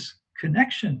make this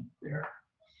connection there.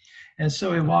 And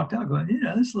so he walked out going,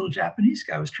 this little Japanese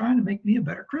guy was trying to make me a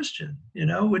better Christian,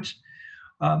 which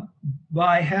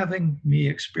by having me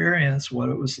experience what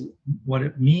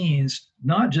it means,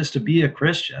 not just to be a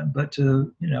Christian, but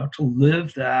to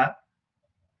live that.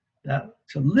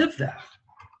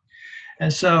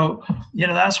 And so,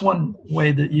 that's one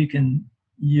way that you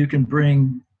can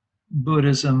bring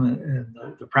Buddhism and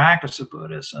the practice of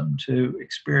Buddhism to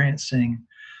experiencing,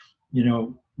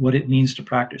 what it means to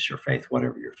practice your faith,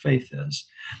 whatever your faith is.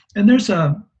 And there's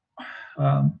I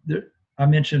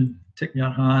mentioned Thich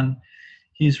Nhat Hanh.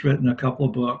 He's written a couple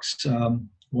of books.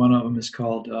 One of them is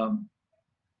called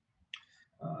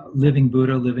Living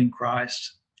Buddha, Living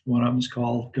Christ. One of them is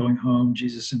called Going Home,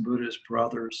 Jesus and Buddha as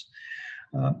Brothers.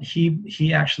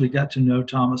 He actually got to know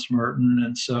Thomas Merton,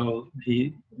 and so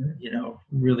he,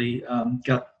 really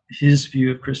got his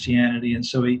view of Christianity, and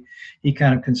so he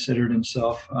kind of considered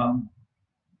himself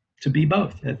to be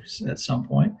both at some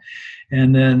point.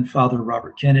 And then Father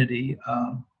Robert Kennedy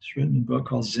has written a book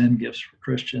called Zen Gifts for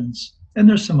Christians. And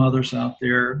there's some others out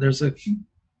there. There's a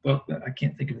book that I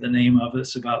can't think of the name of.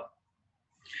 It's about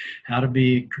how to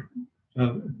be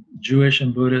Jewish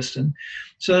and Buddhist. And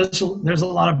so there's a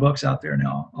lot of books out there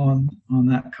now on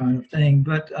that kind of thing.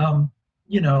 But,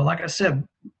 like I said,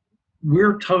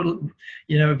 we're total,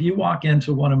 if you walk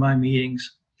into one of my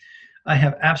meetings, I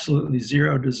have absolutely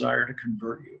zero desire to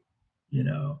convert you.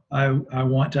 I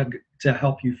want to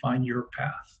help you find your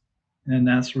path. And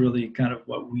that's really kind of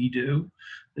what we do,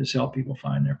 is help people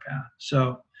find their path.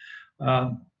 So,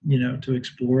 to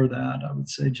explore that, I would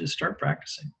say just start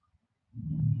practicing.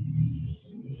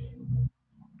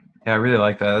 Yeah, I really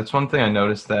like that. That's one thing I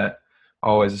noticed that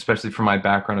always, especially from my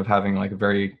background of having a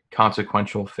very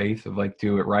consequential faith of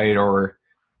do it right, or,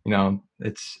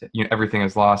 it's, everything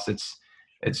is lost.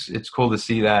 It's cool to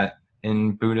see that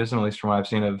in Buddhism, at least from what I've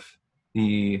seen of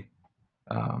the,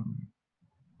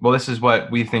 well, this is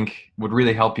what we think would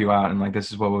really help you out, and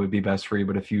this is what would be best for you.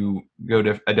 But if you go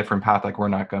to a different path, we're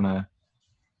not gonna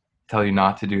tell you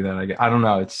not to do that. I don't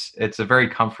know. It's a very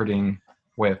comforting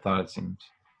way of thought, it seems.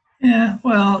 Yeah,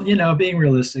 well, being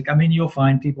realistic, you'll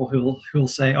find people who'll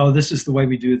say, oh, this is the way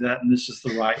we do that, and this is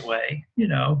the right way,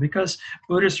 because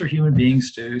Buddhists are human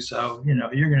beings too. So,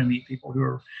 you're going to meet people who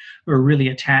are really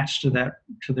attached to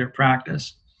their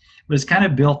practice. But it's kind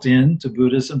of built into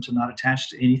Buddhism to not attach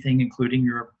to anything, including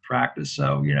your practice.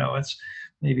 So, it's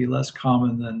maybe less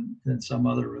common than some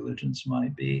other religions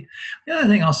might be. The other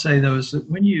thing I'll say, though, is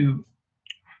that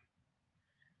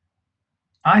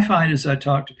I find as I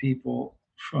talk to people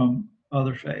from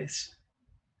other faiths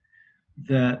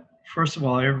that, first of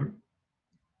all,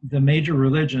 the major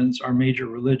religions are major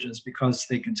religions because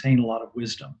they contain a lot of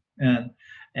wisdom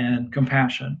and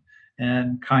compassion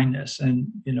and kindness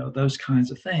and those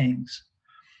kinds of things.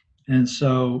 And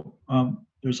so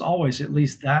there's always at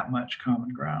least that much common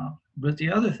ground. But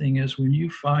the other thing is, when you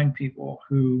find people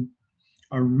who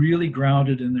are really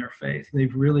grounded in their faith,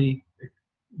 they've really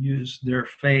used their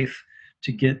faith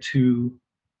to get to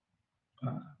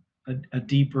a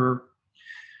deeper,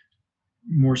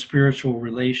 more spiritual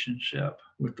relationship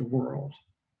with the world.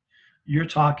 you're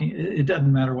talking, it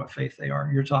doesn't matter what faith they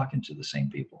are, you're talking to the same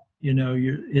people.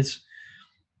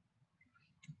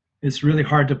 It's really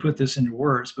hard to put this into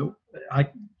words, but I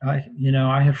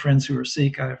have friends who are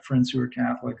Sikh, I have friends who are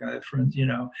Catholic, I have friends,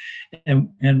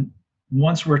 and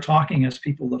once we're talking as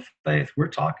people of faith, we're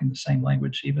talking the same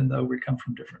language, even though we come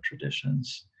from different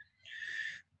traditions.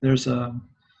 I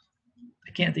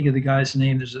can't think of the guy's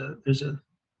name. There's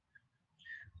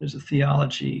a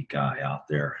theology guy out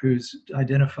there who's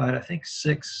identified, I think,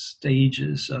 6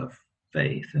 stages of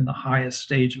faith, and the highest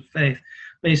stage of faith,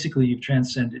 basically you've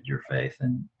transcended your faith,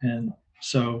 and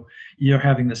so you're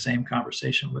having the same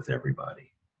conversation with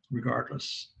everybody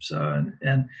regardless. So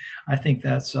and I think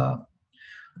that's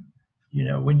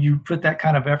when you put that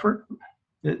kind of effort,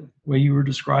 the way you were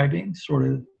describing, sort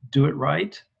of do it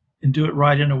right, and do it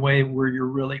right in a way where you're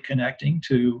really connecting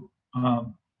to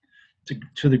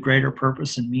the greater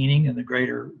purpose and meaning and the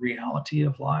greater reality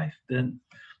of life, then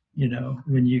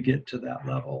when you get to that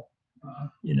level,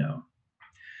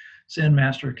 Zen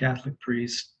master, Catholic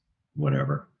priest,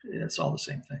 whatever, it's all the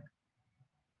same thing.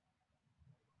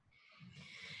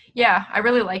 Yeah, I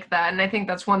really like that. And I think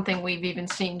that's one thing we've even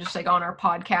seen just like on our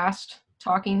podcast,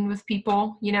 talking with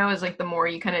people, is like the more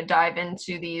you kind of dive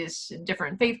into these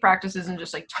different faith practices and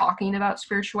just like talking about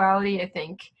spirituality, I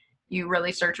think you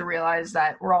really start to realize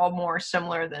that we're all more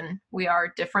similar than we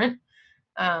are different.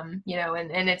 And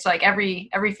it's like every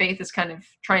faith is kind of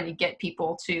trying to get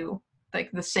people to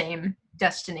like the same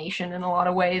destination in a lot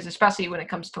of ways, especially when it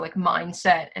comes to like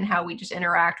mindset and how we just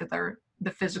interact with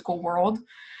the physical world.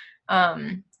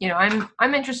 I'm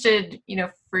interested,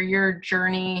 for your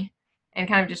journey and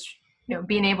kind of just,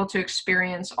 being able to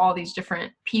experience all these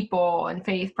different people and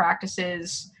faith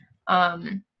practices,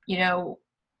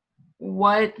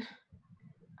 what,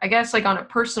 I guess, like on a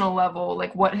personal level,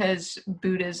 like what has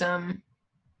Buddhism,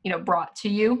 brought to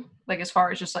you? Like, as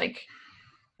far as just like,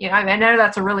 I know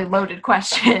that's a really loaded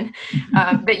question,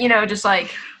 but, just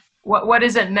like, what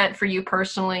has it meant for you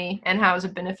personally, and how has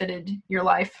it benefited your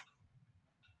life?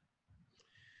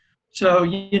 So,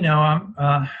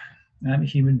 I'm a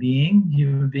human being.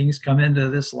 Human beings come into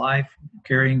this life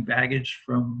carrying baggage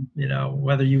from,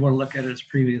 whether you want to look at it as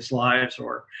previous lives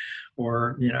or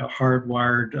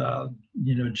hardwired,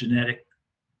 genetic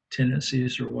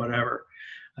tendencies or whatever.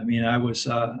 I mean, I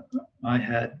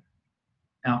had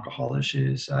alcohol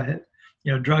issues. I had,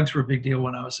 drugs were a big deal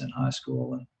when I was in high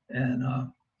school, and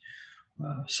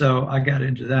so I got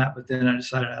into that. But then I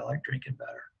decided I liked drinking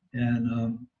better,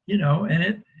 and and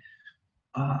it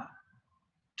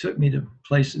took me to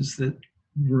places that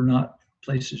were not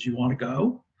places you want to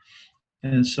go.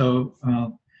 And so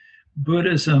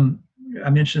Buddhism, I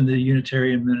mentioned the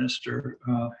Unitarian minister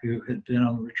who had been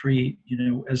on the retreat,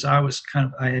 as I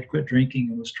had quit drinking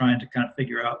and was trying to kind of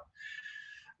figure out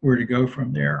where to go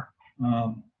from there.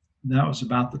 That was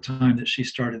about the time that she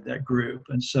started that group.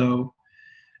 And so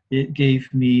it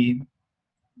gave me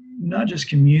not just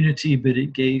community, but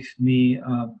it gave me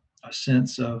a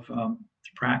sense of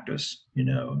practice,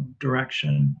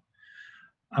 direction.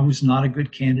 I was not a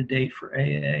good candidate for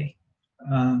AA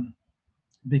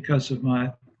because of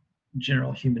my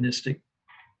general humanistic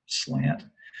slant.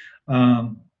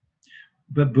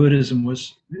 But Buddhism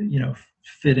was,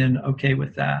 fit in okay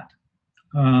with that.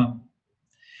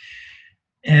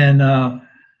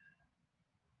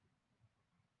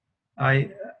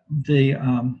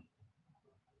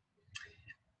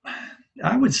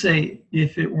 I would say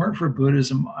if it weren't for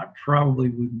Buddhism, I probably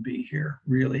wouldn't be here,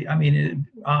 really. I mean,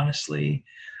 honestly,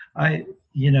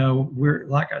 we're,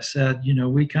 like I said,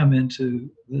 we come into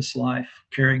this life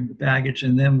carrying the baggage,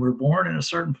 and then we're born in a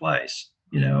certain place,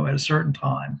 at a certain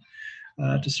time,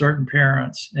 to certain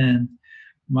parents. And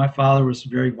my father was a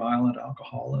very violent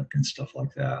alcoholic and stuff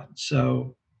like that.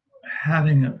 So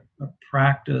having a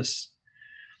practice,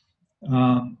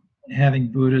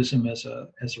 having Buddhism as a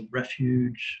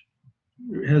refuge,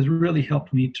 has really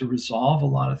helped me to resolve a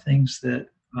lot of things that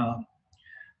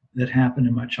happened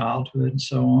in my childhood and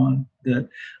so on, that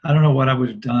I don't know what I would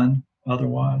have done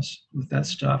otherwise with that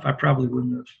stuff. I probably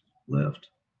wouldn't have lived,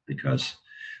 because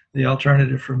the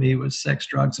alternative for me was sex,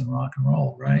 drugs, and rock and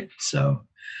roll, right? So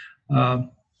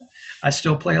I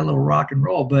still play a little rock and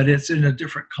roll, but it's in a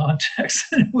different context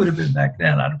than it would have been back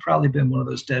then. I'd have probably been one of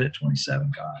those dead at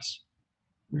 27 guys,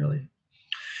 really.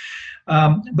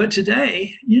 But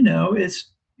today,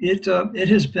 it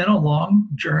has been a long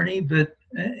journey,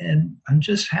 and I'm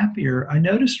just happier. I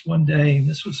noticed one day,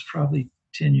 this was probably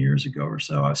 10 years ago or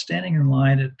so, I was standing in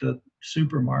line at the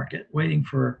supermarket waiting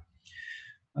for,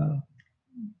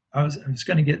 I was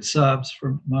going to get subs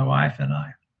for my wife and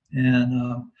I.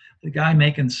 And the guy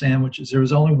making sandwiches, there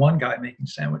was only one guy making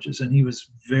sandwiches, and he was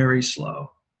very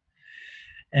slow.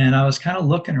 And I was kind of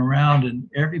looking around, and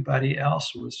everybody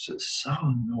else was just so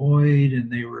annoyed,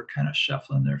 and they were kind of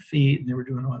shuffling their feet, and they were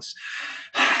doing all this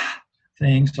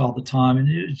things all the time. And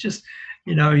it was just,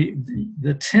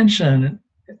 the tension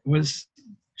was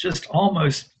just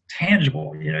almost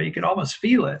tangible. You could almost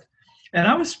feel it. And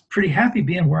I was pretty happy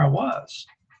being where I was.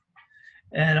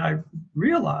 And I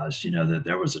realized, that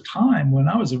there was a time when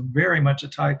I was very much a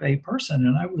type A person,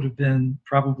 and I would have been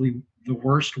probably the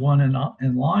worst one in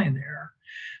line there.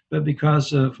 But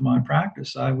because of my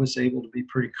practice, I was able to be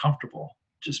pretty comfortable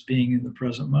just being in the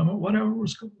present moment, whatever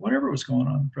was going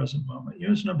on in the present moment.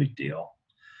 It's no big deal.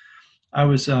 I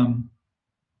was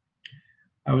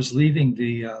leaving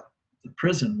the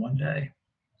prison one day,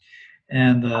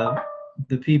 and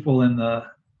the people in the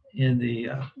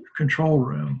control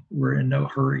room were in no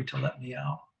hurry to let me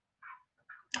out.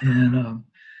 And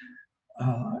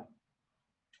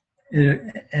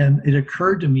it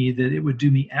occurred to me that it would do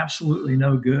me absolutely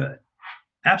no good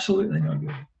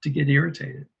to get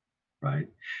irritated, right?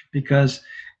 Because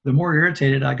the more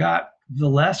irritated I got, the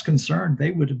less concerned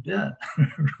they would have been,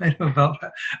 right,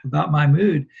 about my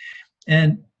mood.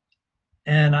 And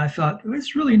I thought,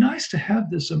 it's really nice to have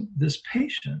this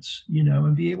patience,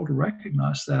 and be able to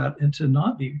recognize that, and to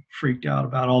not be freaked out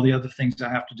about all the other things I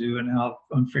have to do and how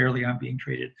unfairly I'm being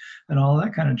treated and all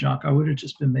that kind of junk. I would have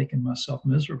just been making myself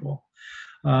miserable.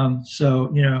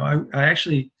 So,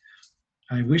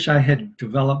 I wish I had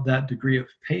developed that degree of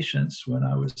patience when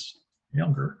I was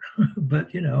younger,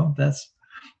 but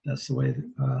that's the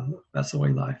way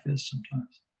life is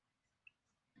sometimes.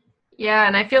 Yeah,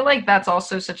 and I feel like that's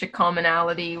also such a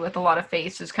commonality with a lot of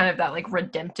faiths, is kind of that like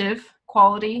redemptive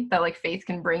quality that like faith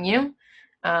can bring you.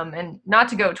 And not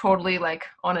to go totally like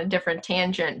on a different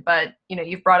tangent, but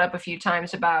you've brought up a few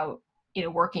times about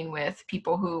working with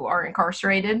people who are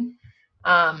incarcerated.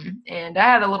 And I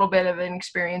had a little bit of an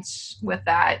experience with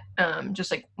that,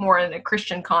 just like more in a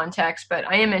Christian context, but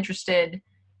I am interested,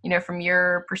 from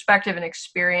your perspective and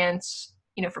experience,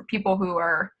 for people who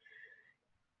are,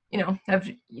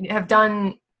 have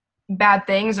done bad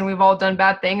things, and we've all done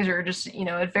bad things, or just,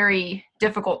 at very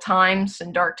difficult times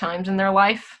and dark times in their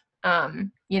life,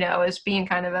 as being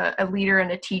kind of a leader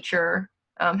and a teacher.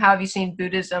 How have you seen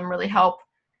Buddhism really help,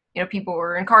 people who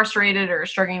are incarcerated or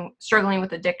struggling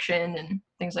with addiction and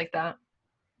things like that?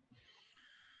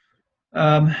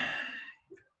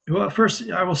 Well, first,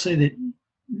 I will say that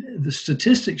the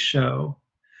statistics show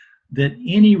that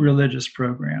any religious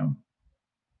program,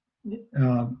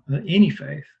 any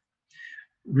faith,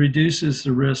 reduces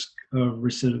the risk of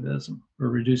recidivism, or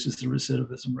reduces the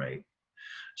recidivism rate.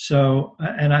 So,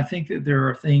 and I think that there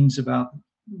are things about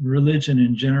religion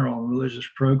in general, religious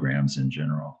programs in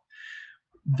general.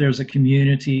 There's a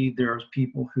community, there's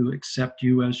people who accept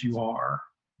you as you are.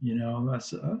 That's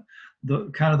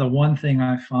the one thing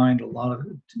I find a lot of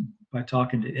by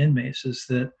talking to inmates, is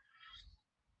that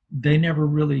they never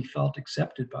really felt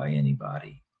accepted by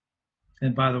anybody.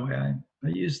 And by the way, I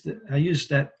use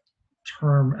that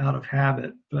term out of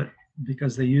habit, but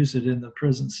because they use it in the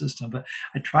prison system. But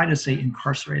I try to say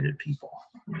incarcerated people.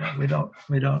 We don't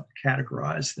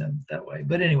categorize them that way.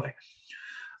 But anyway,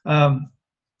 I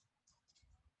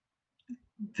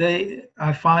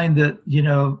find that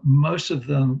most of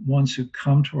the ones who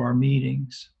come to our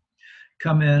meetings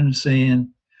come in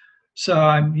saying, so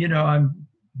I'm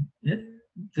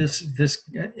this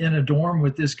in a dorm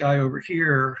with this guy over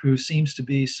here who seems to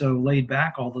be so laid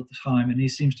back all the time, and he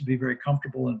seems to be very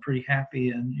comfortable and pretty happy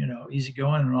and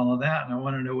easygoing and all of that, and I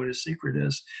want to know what his secret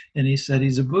is. And he said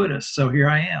he's a Buddhist, so here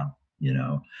I am.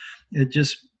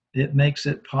 It makes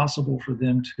it possible for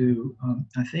them to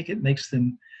I think it makes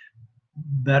them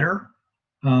better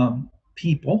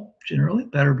people, generally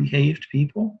better behaved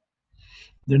people.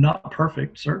 They're not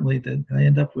perfect, certainly. I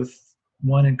end up with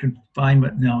one in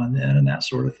confinement now and then and that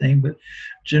sort of thing, but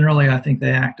generally I think they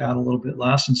act out a little bit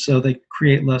less, and so they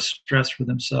create less stress for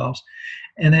themselves,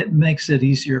 and it makes it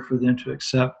easier for them to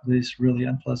accept these really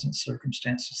unpleasant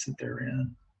circumstances that they're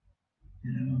in.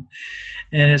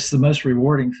 And it's the most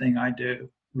rewarding thing I do,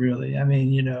 really. I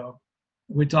mean,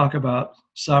 we talk about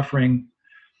suffering,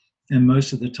 and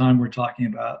most of the time we're talking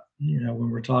about, when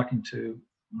we're talking to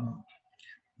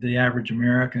the average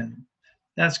American,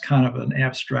 that's kind of an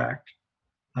abstract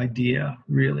idea,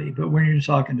 really. But when you're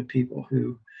talking to people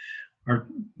who are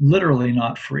literally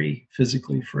not free,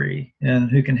 physically free,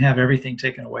 and who can have everything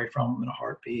taken away from them in a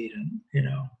heartbeat, and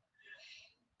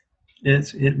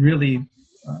it really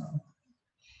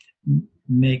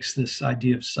makes this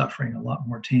idea of suffering a lot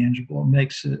more tangible. It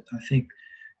makes it, I think,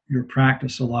 your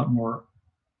practice a lot more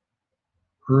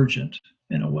urgent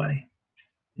in a way.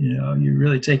 You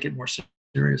really take it more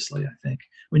seriously, I think,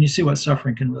 when you see what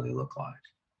suffering can really look like.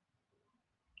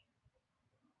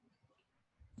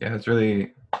 Yeah, it's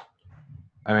really,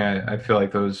 I mean, I feel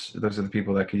like those are the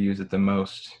people that could use it the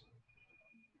most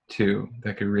too,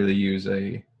 that could really use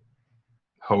a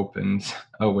hope and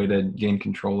a way to gain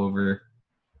control over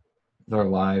their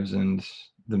lives and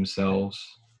themselves.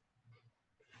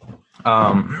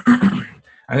 I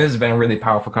think this has been a really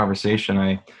powerful conversation.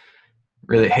 I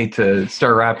really hate to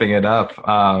start wrapping it up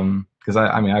because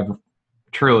I've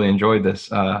truly enjoyed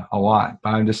this a lot, but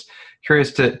I'm just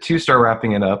curious to start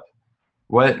wrapping it up.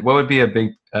 What would be a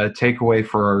big takeaway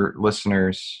for our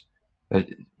listeners?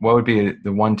 What would be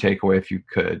the one takeaway, if you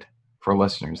could, for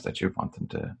listeners that you'd want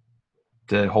them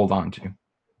to hold on to?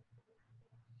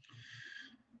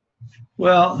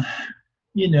 Well,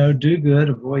 do good,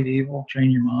 avoid evil,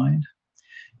 train your mind.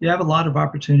 You have a lot of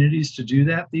opportunities to do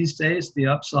that these days. The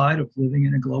upside of living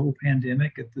in a global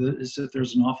pandemic is that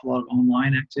there's an awful lot of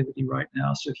online activity right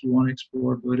now. So if you want to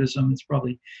explore Buddhism, it's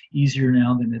probably easier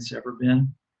now than it's ever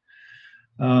been.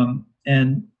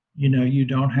 And you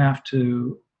don't have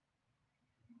to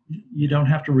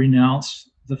renounce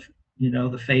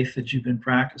the faith that you've been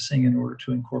practicing in order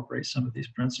to incorporate some of these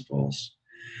principles.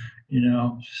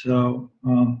 So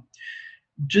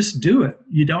just do it.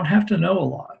 You don't have to know a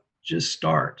lot. Just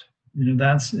start.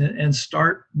 And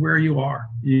start where you are.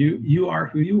 You are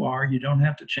who you are. You don't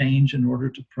have to change in order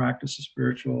to practice a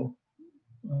spiritual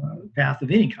path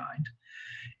of any kind.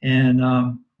 And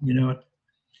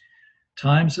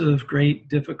times of great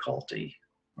difficulty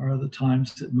are the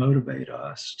times that motivate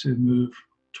us to move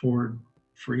toward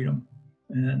freedom.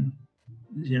 And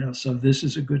so this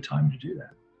is a good time to do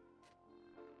that.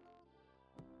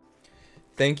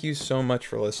 Thank you so much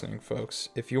for listening, folks.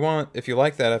 If you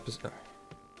like that episode,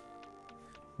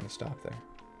 I'm going to stop there.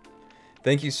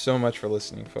 Thank you so much for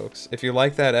listening, folks. If you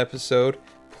like that episode,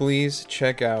 please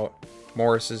check out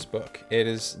Morris's book. It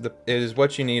is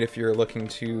what you need if you're looking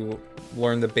to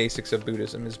learn the basics of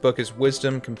Buddhism. His book is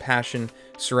Wisdom, Compassion,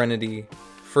 Serenity,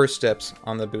 First Steps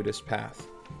on the Buddhist Path.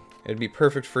 It'd be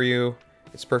perfect for you.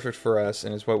 It's perfect for us,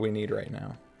 and it's what we need right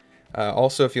now.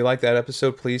 Also, if you like that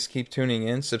episode, please keep tuning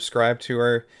in. Subscribe to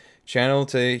our channel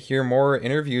to hear more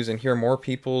interviews and hear more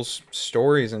people's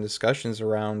stories and discussions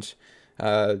around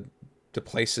the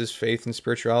places faith and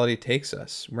spirituality takes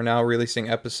us. We're now releasing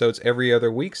episodes every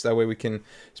other week, so that way we can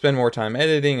spend more time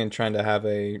editing and trying to have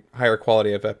a higher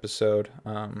quality of episode,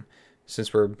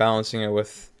 since we're balancing it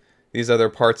with these other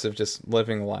parts of just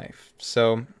living life.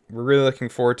 So we're really looking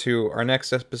forward to our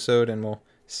next episode, and we'll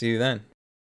see you then.